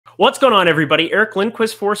What's going on, everybody? Eric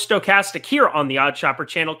Lindquist for Stochastic here on the Odd Shopper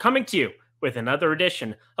channel, coming to you with another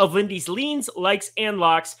edition of Lindy's Leans, Likes, and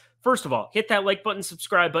Locks. First of all, hit that like button,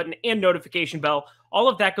 subscribe button, and notification bell. All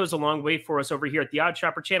of that goes a long way for us over here at the Odd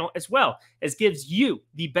Shopper channel, as well as gives you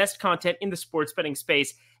the best content in the sports betting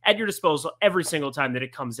space at your disposal every single time that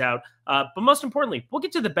it comes out. But most importantly, we'll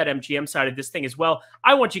get to the BetMGM side of this thing as well.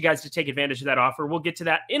 I want you guys to take advantage of that offer. We'll get to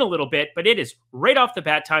that in a little bit, but it is right off the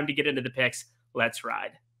bat time to get into the picks. Let's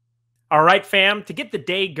ride. All right, fam, to get the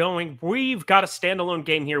day going, we've got a standalone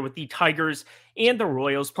game here with the Tigers and the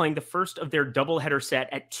Royals playing the first of their doubleheader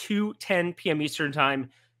set at 2:10 p.m. Eastern time.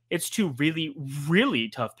 It's two really, really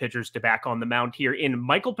tough pitchers to back on the mound here in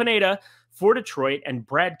Michael Pineda for Detroit and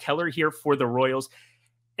Brad Keller here for the Royals.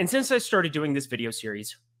 And since I started doing this video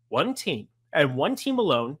series, one team and one team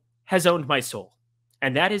alone has owned my soul.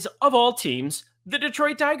 And that is, of all teams, the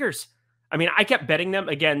Detroit Tigers. I mean, I kept betting them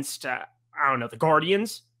against, the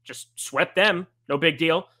Guardians. Just swept them. No big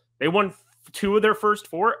deal. They won 2 of their first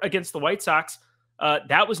 4 against the White Sox.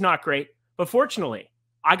 That was not great. But fortunately,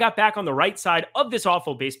 I got back on the right side of this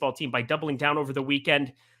awful baseball team by doubling down over the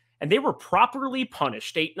weekend. And they were properly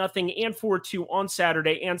punished 8-0 and 4-2 on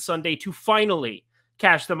Saturday and Sunday to finally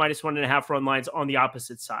cash the -1.5 run lines on the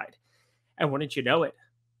opposite side. And wouldn't you know it,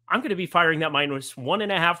 I'm going to be firing that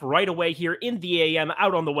 -1.5 right away here in the AM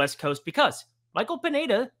out on the West Coast, because Michael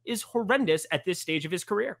Pineda is horrendous at this stage of his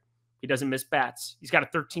career. He doesn't miss bats. He's got a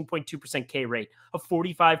 13.2% K rate, a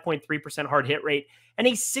 45.3% hard hit rate, and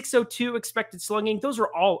a 602 expected slugging. Those are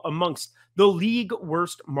all amongst the league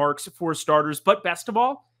worst marks for starters. But best of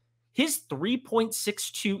all, his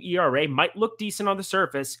 3.62 ERA might look decent on the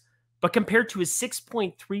surface, but compared to his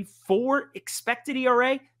 6.34 expected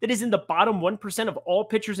ERA that is in the bottom 1% of all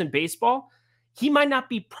pitchers in baseball, he might not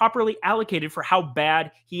be properly allocated for how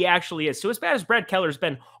bad he actually is. So as bad as Brad Keller's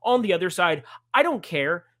been on the other side, I don't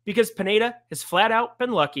care, because Pineda has flat out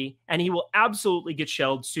been lucky, and he will absolutely get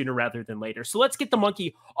shelled sooner rather than later. So let's get the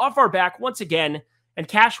monkey off our back once again and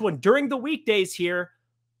cash one during the weekdays here.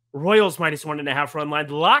 Royals -1.5 run line.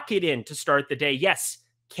 Lock it in to start the day. Yes,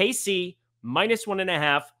 KC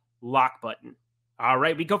 -1.5 lock button. All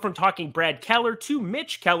right, we go from talking Brad Keller to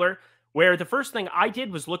Mitch Keller, where the first thing I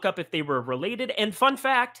did was look up if they were related, and fun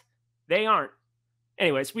fact, they aren't.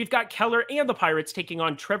 Anyways, we've got Keller and the Pirates taking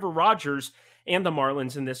on Trevor Rogers and the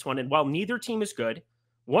Marlins in this one, and while neither team is good,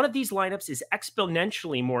 one of these lineups is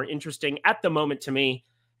exponentially more interesting at the moment to me,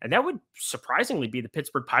 and that would surprisingly be the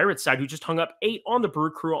Pittsburgh Pirates side, who just hung up 8 on the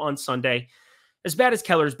Brew Crew on Sunday. As bad as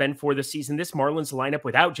Keller's been for the season, this Marlins lineup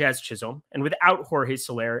without Jazz Chisholm and without Jorge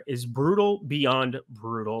Soler is brutal beyond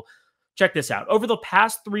brutal. Check this out. Over the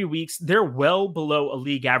past 3 weeks, they're well below a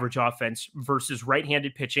league average offense versus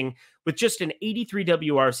right-handed pitching with just an 83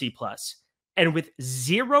 WRC plus. And with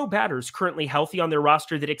 0 batters currently healthy on their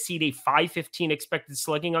roster that exceed a 515 expected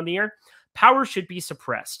slugging on the year, power should be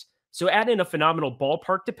suppressed. So add in a phenomenal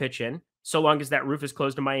ballpark to pitch in, so long as that roof is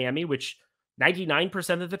closed in Miami, which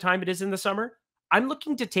 99% of the time it is in the summer. I'm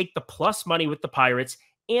looking to take the plus money with the Pirates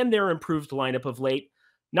and their improved lineup of late.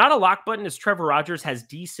 Not a lock button, as Trevor Rogers has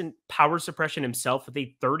decent power suppression himself with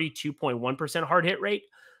a 32.1% hard hit rate,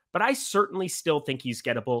 but I certainly still think he's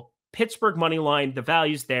gettable. Pittsburgh money line, the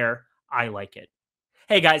value's there. I like it.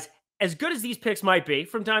 Hey guys, as good as these picks might be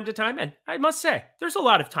from time to time, and I must say, there's a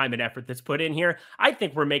lot of time and effort that's put in here. I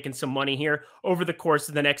think we're making some money here over the course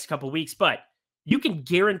of the next couple weeks, but you can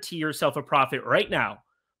guarantee yourself a profit right now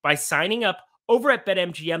by signing up over at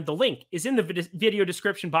BetMGM. The link is in the video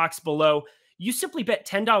description box below. You simply bet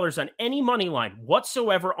 $10 on any money line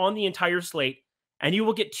whatsoever on the entire slate, and you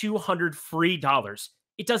will get $200 free.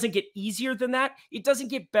 It doesn't get easier than that. It doesn't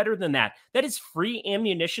get better than that. That is free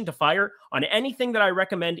ammunition to fire on anything that I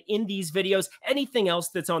recommend in these videos, anything else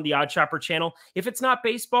that's on the Odd Shopper channel. If it's not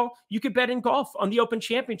baseball, you could bet in golf on the Open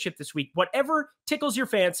Championship this week. Whatever tickles your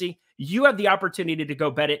fancy, you have the opportunity to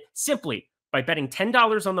go bet it simply by betting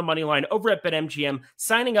 $10 on the money line over at BetMGM,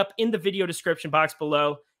 signing up in the video description box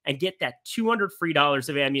below, and get that $200 free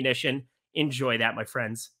of ammunition. Enjoy that, my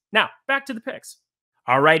friends. Now, back to the picks.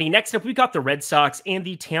 Alrighty, next up, we got the Red Sox and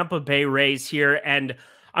the Tampa Bay Rays here, and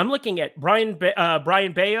I'm looking at Brian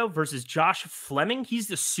Bayo versus Josh Fleming. He's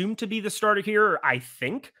assumed to be the starter here, I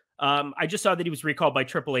think. I just saw that he was recalled by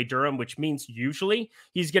AAA Durham, which means usually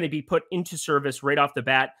he's going to be put into service right off the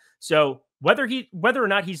bat. So whether or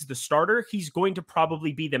not he's the starter, he's going to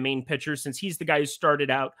probably be the main pitcher, since he's the guy who started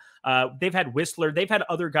out. They've had Whistler. They've had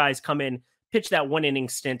other guys come in, pitch that 1-inning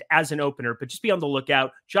stint as an opener, but just be on the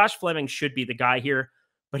lookout. Josh Fleming should be the guy here,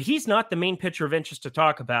 but he's not the main pitcher of interest to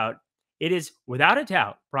talk about. It is, without a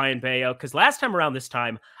doubt, Brian Bayo, because last time around this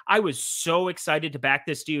time, I was so excited to back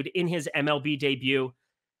this dude in his MLB debut.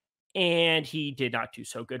 and he did not do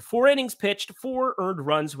so good. 4 innings pitched, 4 earned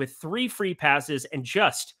runs with 3 free passes, and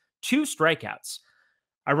just 2 strikeouts.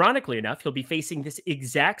 Ironically enough, he'll be facing this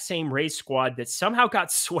exact same Rays squad that somehow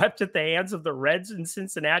got swept at the hands of the Reds in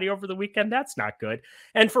Cincinnati over the weekend. That's not good.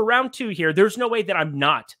 And for round 2 here, there's no way that I'm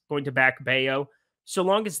not going to back Bayo, so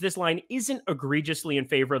long as this line isn't egregiously in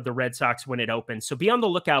favor of the Red Sox when it opens. So be on the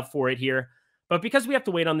lookout for it here. But because we have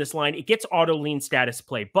to wait on this line, it gets auto lean status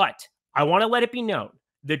play. But I want to let it be known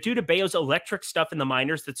that due to Bayo's electric stuff in the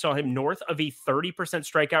minors that saw him north of a 30%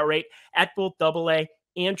 strikeout rate at both AA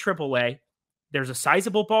and AAA, there's a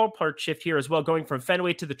sizable ballpark shift here as well, going from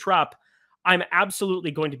Fenway to the Trop. I'm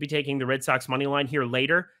absolutely going to be taking the Red Sox money line here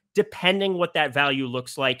later, depending what that value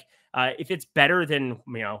looks like. If it's better than,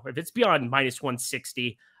 if it's beyond minus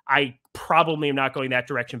 160, I probably am not going that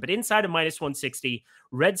direction. But inside of minus 160,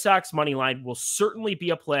 Red Sox money line will certainly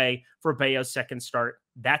be a play for Bayo's second start.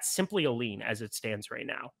 That's simply a lean as it stands right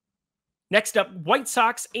now. Next up, White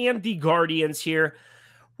Sox and the Guardians here.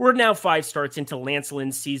 We're now 5 starts into Lance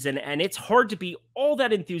Lynn's season, and it's hard to be all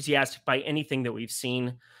that enthusiastic by anything that we've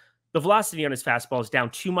seen. The velocity on his fastball is down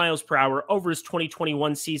 2 miles per hour over his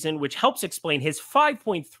 2021 season, which helps explain his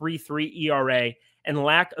 5.33 ERA and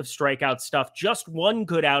lack of strikeout stuff. Just 1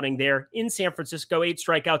 good outing there in San Francisco, 8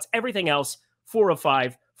 strikeouts, everything else 4 of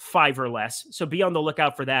 5, 5 or less. So be on the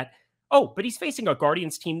lookout for that. Oh, but he's facing a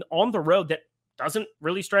Guardians team on the road that doesn't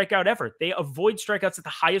really strike out ever. They avoid strikeouts at the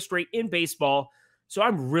highest rate in baseball. So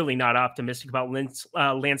I'm really not optimistic about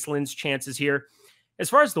Lance Lynn's chances here. As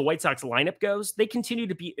far as the White Sox lineup goes, they continue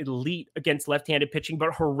to be elite against left-handed pitching,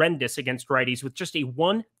 but horrendous against righties with just a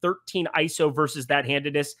 113 ISO versus that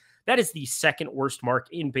handedness. That is the second worst mark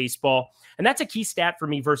in baseball. And that's a key stat for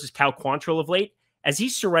me versus Cal Quantrill of late, as he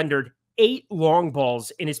surrendered 8 long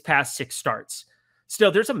balls in his past 6 starts.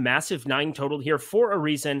 Still, there's a massive 9 total here for a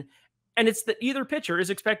reason, and it's that either pitcher is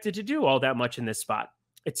expected to do all that much in this spot.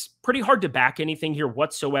 It's pretty hard to back anything here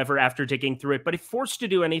whatsoever after digging through it, but if forced to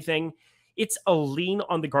do anything, it's a lean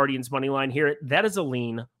on the Guardians money line here. That is a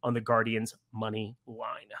lean on the Guardians money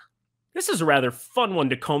line. This is a rather fun one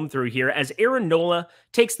to comb through here as Aaron Nola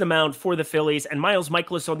takes the mound for the Phillies and Miles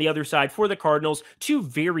Mikolas on the other side for the Cardinals. 2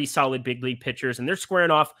 very solid big league pitchers, and they're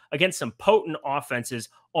squaring off against some potent offenses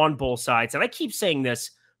on both sides. And I keep saying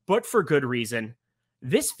this, but for good reason.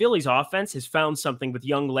 This Phillies offense has found something with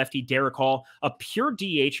young lefty Derek Hall, a pure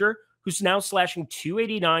DHer who's now slashing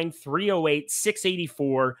 289, 308,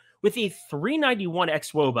 684 with a 391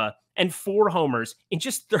 xWOBA and 4 homers in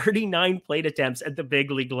just 39 plate attempts at the big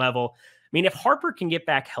league level. I mean, if Harper can get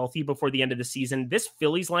back healthy before the end of the season, this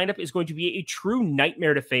Phillies lineup is going to be a true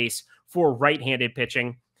nightmare to face for right-handed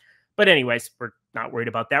pitching. But anyways, we're not worried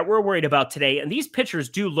about that. We're worried about today. And these pitchers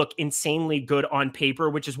do look insanely good on paper,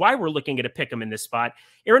 which is why we're looking at a pick 'em in this spot.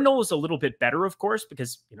 Aaron Nola is a little bit better, of course,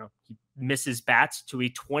 because, he misses bats to a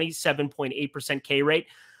 27.8% K rate.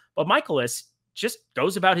 But Mikolas just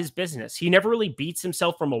goes about his business. He never really beats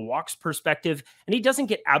himself from a walks perspective, and he doesn't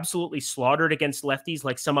get absolutely slaughtered against lefties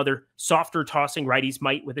like some other softer tossing righties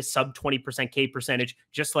might with a sub 20% K percentage,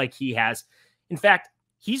 just like he has. In fact,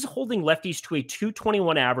 he's holding lefties to a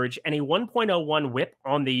 221 average and a 1.01 whip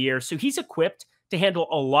on the year. So he's equipped to handle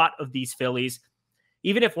a lot of these Phillies.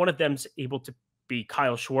 Even if one of them's able to be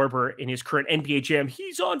Kyle Schwarber in his current NBA Jam,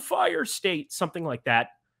 he's on fire state, something like that.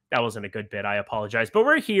 That wasn't a good bit. I apologize. But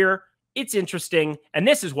we're here. It's interesting. And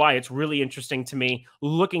this is why it's really interesting to me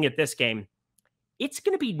looking at this game. It's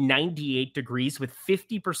going to be 98 degrees with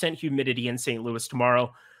 50% humidity in St. Louis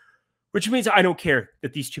tomorrow, which means I don't care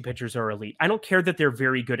that these 2 pitchers are elite. I don't care that they're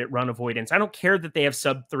very good at run avoidance. I don't care that they have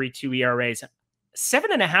sub 3.2 ERAs.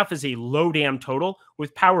 7.5 is a low damn total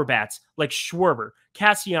with power bats like Schwarber,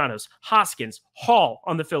 Castellanos, Hoskins, Hall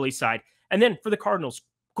on the Philly side. And then for the Cardinals,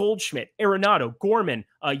 Goldschmidt, Arenado, Gorman,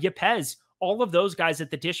 Yepez, all of those guys at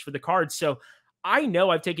the dish for the Cards. So I know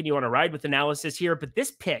I've taken you on a ride with analysis here, but this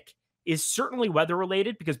pick is certainly weather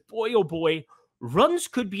related because boy, oh boy, runs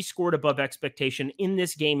could be scored above expectation in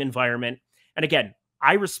this game environment. And again,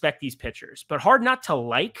 I respect these pitchers, but hard not to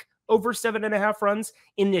like over 7.5 runs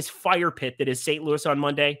in this fire pit that is St. Louis on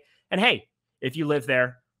Monday. And hey, if you live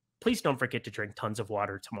there, please don't forget to drink tons of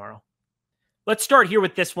water tomorrow. Let's start here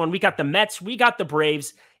with this one. We got the Mets, we got the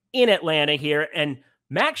Braves in Atlanta here, and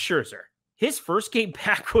Max Scherzer, his first game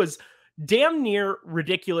back was damn near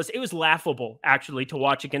ridiculous. It was laughable, actually, to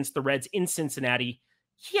watch against the Reds in Cincinnati.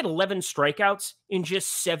 He had 11 strikeouts in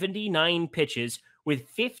just 79 pitches with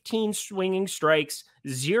 15 swinging strikes,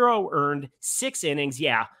 0 earned, 6 innings.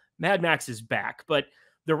 Yeah, Mad Max is back, but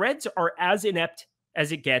the Reds are as inept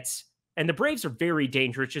as it gets, and the Braves are very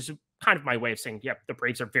dangerous, kind of my way of saying, yep, the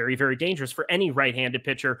Braves are very, very dangerous for any right-handed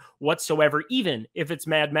pitcher whatsoever, even if it's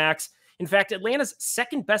Mad Max. In fact, Atlanta's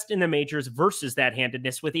second best in the majors versus that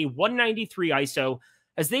handedness with a 193 ISO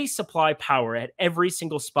as they supply power at every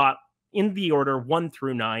single spot in the order 1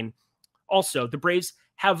 through 9. Also, the Braves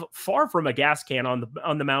have far from a gas can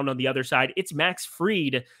on the mound on the other side. It's Max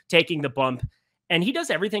Fried taking the bump, and he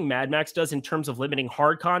does everything Mad Max does in terms of limiting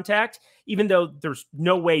hard contact, even though there's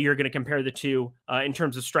no way you're going to compare the two in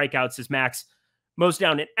terms of strikeouts, as Max mows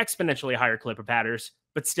down an exponentially higher clip of batters.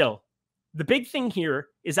 But still, the big thing here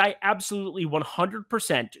is I absolutely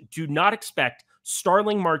 100% do not expect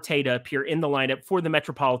Starling Marte to appear in the lineup for the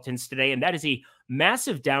Metropolitans today, and that is a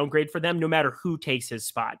massive downgrade for them no matter who takes his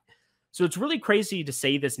spot. So it's really crazy to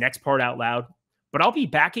say this next part out loud, but I'll be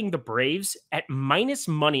backing the Braves at minus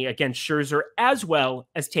money against Scherzer as well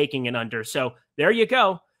as taking an under. So there you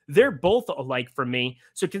go. They're both alike for me.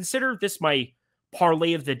 So consider this my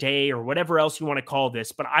parlay of the day or whatever else you want to call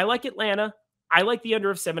this. But I like Atlanta. I like the under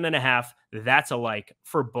of 7.5. That's alike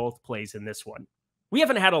for both plays in this one. We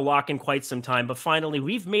haven't had a lock in quite some time, but finally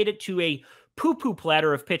we've made it to a poo-poo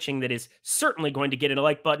platter of pitching that is certainly going to get a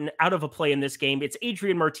like button out of a play in this game. It's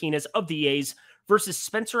Adrian Martinez of the A's versus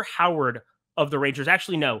Spencer Howard of the Rangers.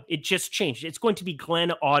 Actually, no, it just changed. It's going to be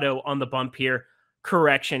Glenn Otto on the bump here.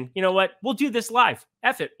 Correction. You know what? We'll do this live.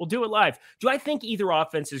 F it. We'll do it live. Do I think either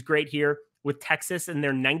offense is great here with Texas and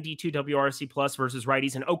their 92 WRC plus versus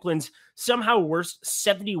righties and Oakland's somehow worse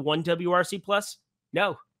 71 WRC plus?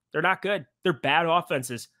 No, they're not good. They're bad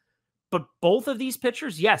offenses. But both of these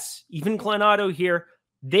pitchers, yes, even Glenn Otto here,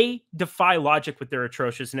 they defy logic with their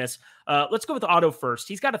atrociousness. Let's go with Otto first.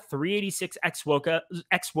 He's got a 386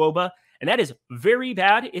 xWOBA, and that is very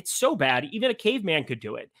bad. It's so bad, even a caveman could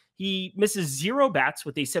do it. He misses 0 bats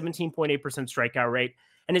with a 17.8% strikeout rate,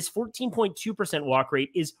 and his 14.2% walk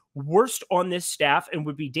rate is worst on this staff and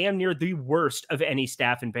would be damn near the worst of any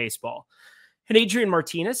staff in baseball. And Adrian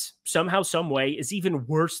Martinez, somehow, some way, is even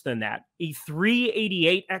worse than that. A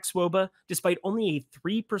 388 xWOBA, despite only a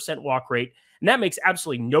 3% walk rate. And that makes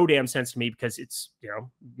absolutely no damn sense to me because it's,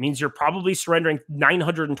 means you're probably surrendering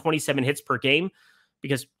 927 hits per game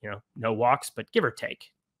because, no walks, but give or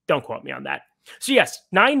take. Don't quote me on that. So yes,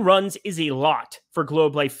 9 runs is a lot for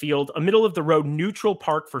Globe Life Field, a middle-of-the-road neutral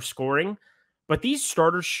park for scoring. But these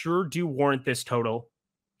starters sure do warrant this total.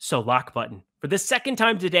 So lock button. For the second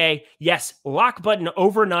time today, yes, lock button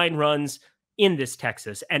over 9 runs in this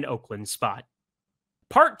Texas and Oakland spot.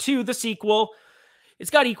 Part 2, the sequel.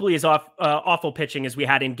 It's got equally as awful pitching as we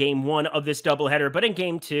had in game 1 of this doubleheader, but in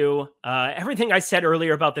game 2, everything I said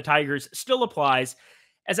earlier about the Tigers still applies,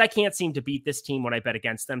 as I can't seem to beat this team when I bet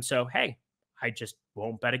against them. So, hey, I just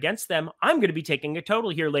won't bet against them. I'm going to be taking a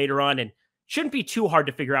total here later on, and shouldn't be too hard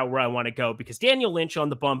to figure out where I want to go because Daniel Lynch on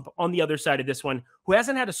the bump on the other side of this one, who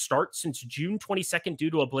hasn't had a start since June 22nd due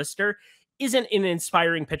to a blister, isn't an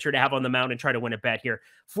inspiring pitcher to have on the mound and try to win a bet here.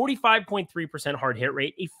 45.3% hard hit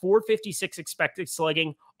rate, a 456 expected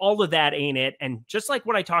slugging, all of that ain't it. And just like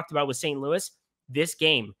what I talked about with St. Louis, this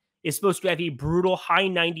game is supposed to have a brutal high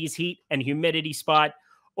 90s heat and humidity spot.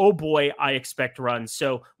 Oh boy, I expect runs.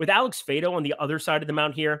 So with Alex Faedo on the other side of the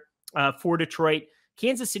mound here for Detroit,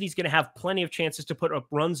 Kansas City's going to have plenty of chances to put up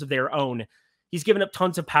runs of their own. He's given up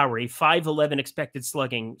tons of power, a 511 expected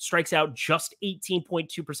slugging, strikes out just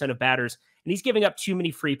 18.2% of batters, and he's giving up too many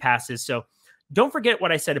free passes. So don't forget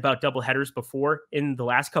what I said about doubleheaders before in the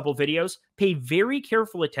last couple videos. Pay very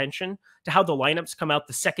careful attention to how the lineups come out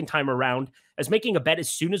the second time around, as making a bet as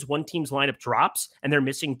soon as one team's lineup drops and they're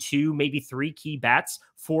missing 2, maybe 3 key bats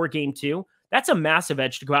for game 2. That's a massive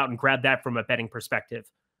edge to go out and grab that from a betting perspective.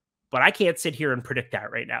 But I can't sit here and predict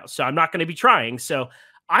that right now. So I'm not going to be trying. So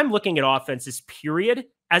I'm looking at offenses, period,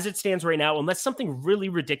 as it stands right now, unless something really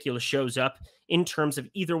ridiculous shows up in terms of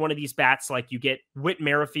either one of these bats, like you get Whit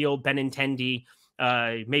Merrifield, Benintendi,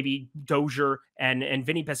 maybe Dozier and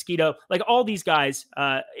Vinny Pesquito, like all these guys,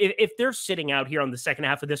 if they're sitting out here on the second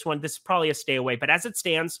half of this one, this is probably a stay away. But as it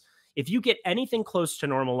stands, if you get anything close to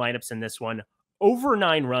normal lineups in this one, over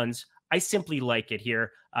 9 runs, I simply like it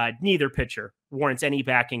here. Neither pitcher warrants any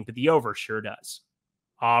backing, but the over sure does.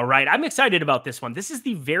 All right, I'm excited about this one. This is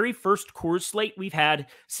the very first Coors slate we've had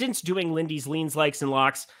since doing Lindy's leans, likes, and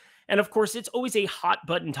locks. And of course, it's always a hot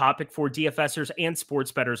button topic for DFSers and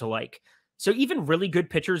sports bettors alike. So even really good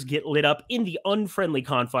pitchers get lit up in the unfriendly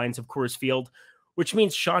confines of Coors Field, which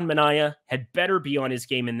means Sean Manaea had better be on his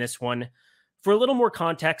game in this one. For a little more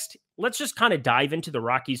context, let's just kind of dive into the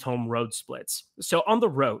Rockies' home road splits. So on the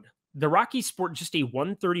road, the Rockies sport just a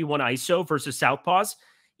 131 ISO versus Southpaws,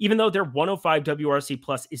 even though their 105 WRC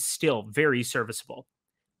plus is still very serviceable.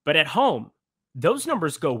 But at home, those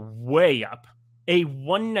numbers go way up. a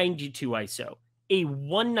 192 ISO, a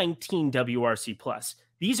 119 WRC plus.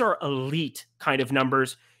 These are elite kind of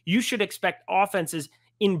numbers. You should expect offenses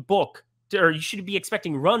in bulk, or you should be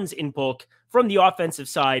expecting runs in bulk from the offensive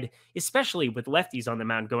side, especially with lefties on the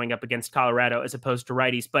mound going up against Colorado as opposed to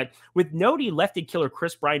righties. But with Nody lefty killer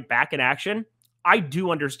Chris Bryant back in action, I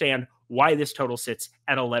do understand why this total sits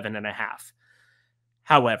at 11.5.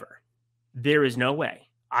 However, there is no way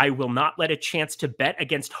I will not let a chance to bet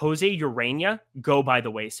against Jose Urena go by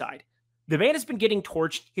the wayside. The man has been getting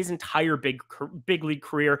torched his entire big league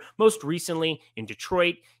career, most recently in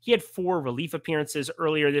Detroit. He had 4 relief appearances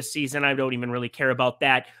earlier this season. I don't even really care about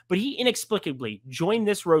that. But he inexplicably joined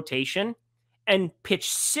this rotation and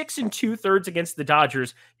pitched 6 2/3 against the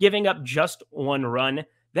Dodgers, giving up just 1 run.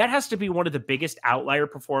 That has to be one of the biggest outlier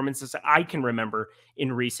performances I can remember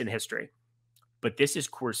in recent history. But this is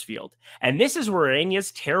Coors Field. And this is where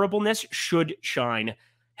Urena's terribleness should shine.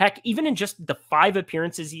 Heck, even in just the 5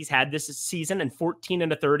 appearances he's had this season and 14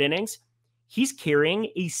 1/3 innings, he's carrying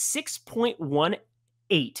a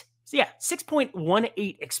 6.18. So yeah,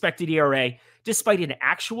 6.18 expected ERA, despite an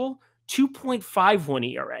actual 2.51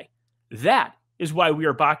 ERA. That is why we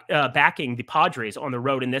are backing the Padres on the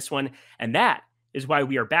road in this one. And that is why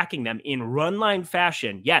we are backing them in run line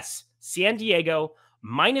fashion. Yes, San Diego,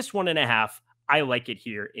 -1.5. I like it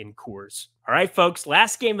here in Coors. All right, folks,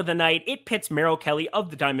 last game of the night, it pits Merrill Kelly of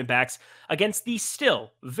the Diamondbacks against the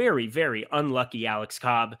still very, very unlucky Alex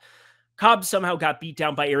Cobb. Cobb somehow got beat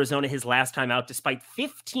down by Arizona his last time out, despite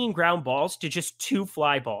 15 ground balls to just 2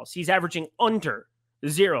 fly balls. He's averaging under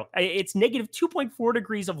 0. It's negative 2.4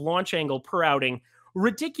 degrees of launch angle per outing.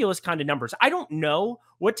 Ridiculous kind of numbers. I don't know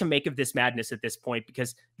what to make of this madness at this point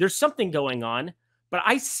because there's something going on. But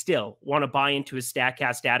I still want to buy into his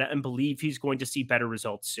StatCast data and believe he's going to see better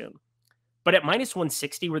results soon. But at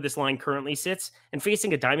 -160, where this line currently sits, and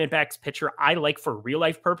facing a Diamondbacks pitcher I like for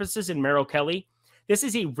real-life purposes in Merrill Kelly, this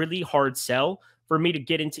is a really hard sell for me to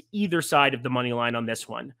get into either side of the money line on this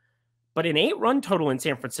one. But an 8-run total in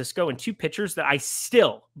San Francisco and 2 pitchers that I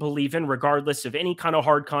still believe in, regardless of any kind of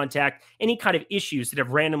hard contact, any kind of issues that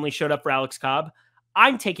have randomly showed up for Alex Cobb,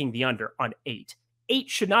 I'm taking the under on 8. 8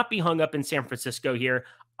 should not be hung up in San Francisco here.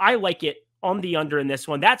 I like it on the under in this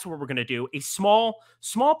one. That's what we're going to do. A small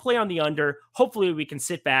play on the under. Hopefully we can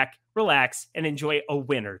sit back, relax, and enjoy a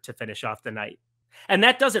winner to finish off the night. And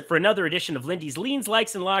that does it for another edition of Lindy's Leans,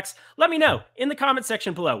 Likes, and Locks. Let me know in the comment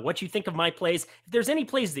section below what you think of my plays. If there's any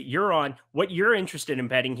plays that you're on, what you're interested in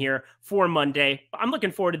betting here for Monday. I'm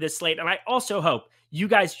looking forward to this slate, and I also hope you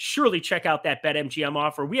guys surely check out that BetMGM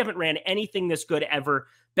offer. We haven't ran anything this good ever.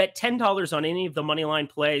 Bet $10 on any of the moneyline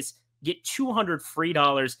plays. Get $200 free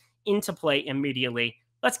into play immediately.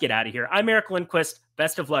 Let's get out of here. I'm Eric Lindquist.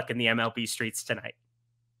 Best of luck in the MLB streets tonight.